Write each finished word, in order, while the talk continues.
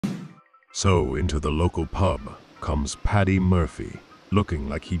So into the local pub comes Paddy Murphy, looking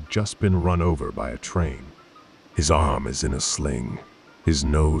like he'd just been run over by a train. His arm is in a sling, his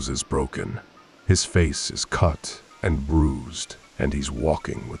nose is broken, his face is cut and bruised, and he's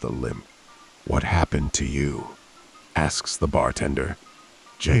walking with a limp. "What happened to you?" asks the bartender.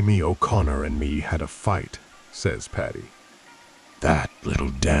 "Jamie O'Connor and me had a fight," says Paddy. "That little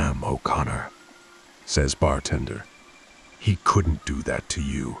damn O'Connor," says bartender. "He couldn't do that to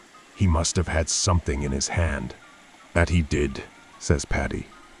you. He must have had something in his hand." "That he did," says Paddy.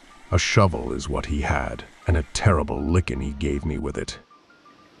 "A shovel is what he had, and a terrible licking he gave me with it."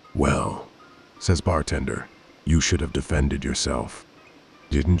 "Well," says bartender, "you should have defended yourself.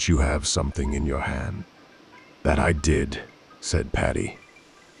 Didn't you have something in your hand?" "That I did," said Paddy.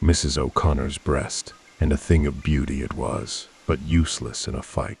 Mrs. O'Connor's breast, and a thing of beauty it was, but useless in a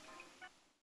fight.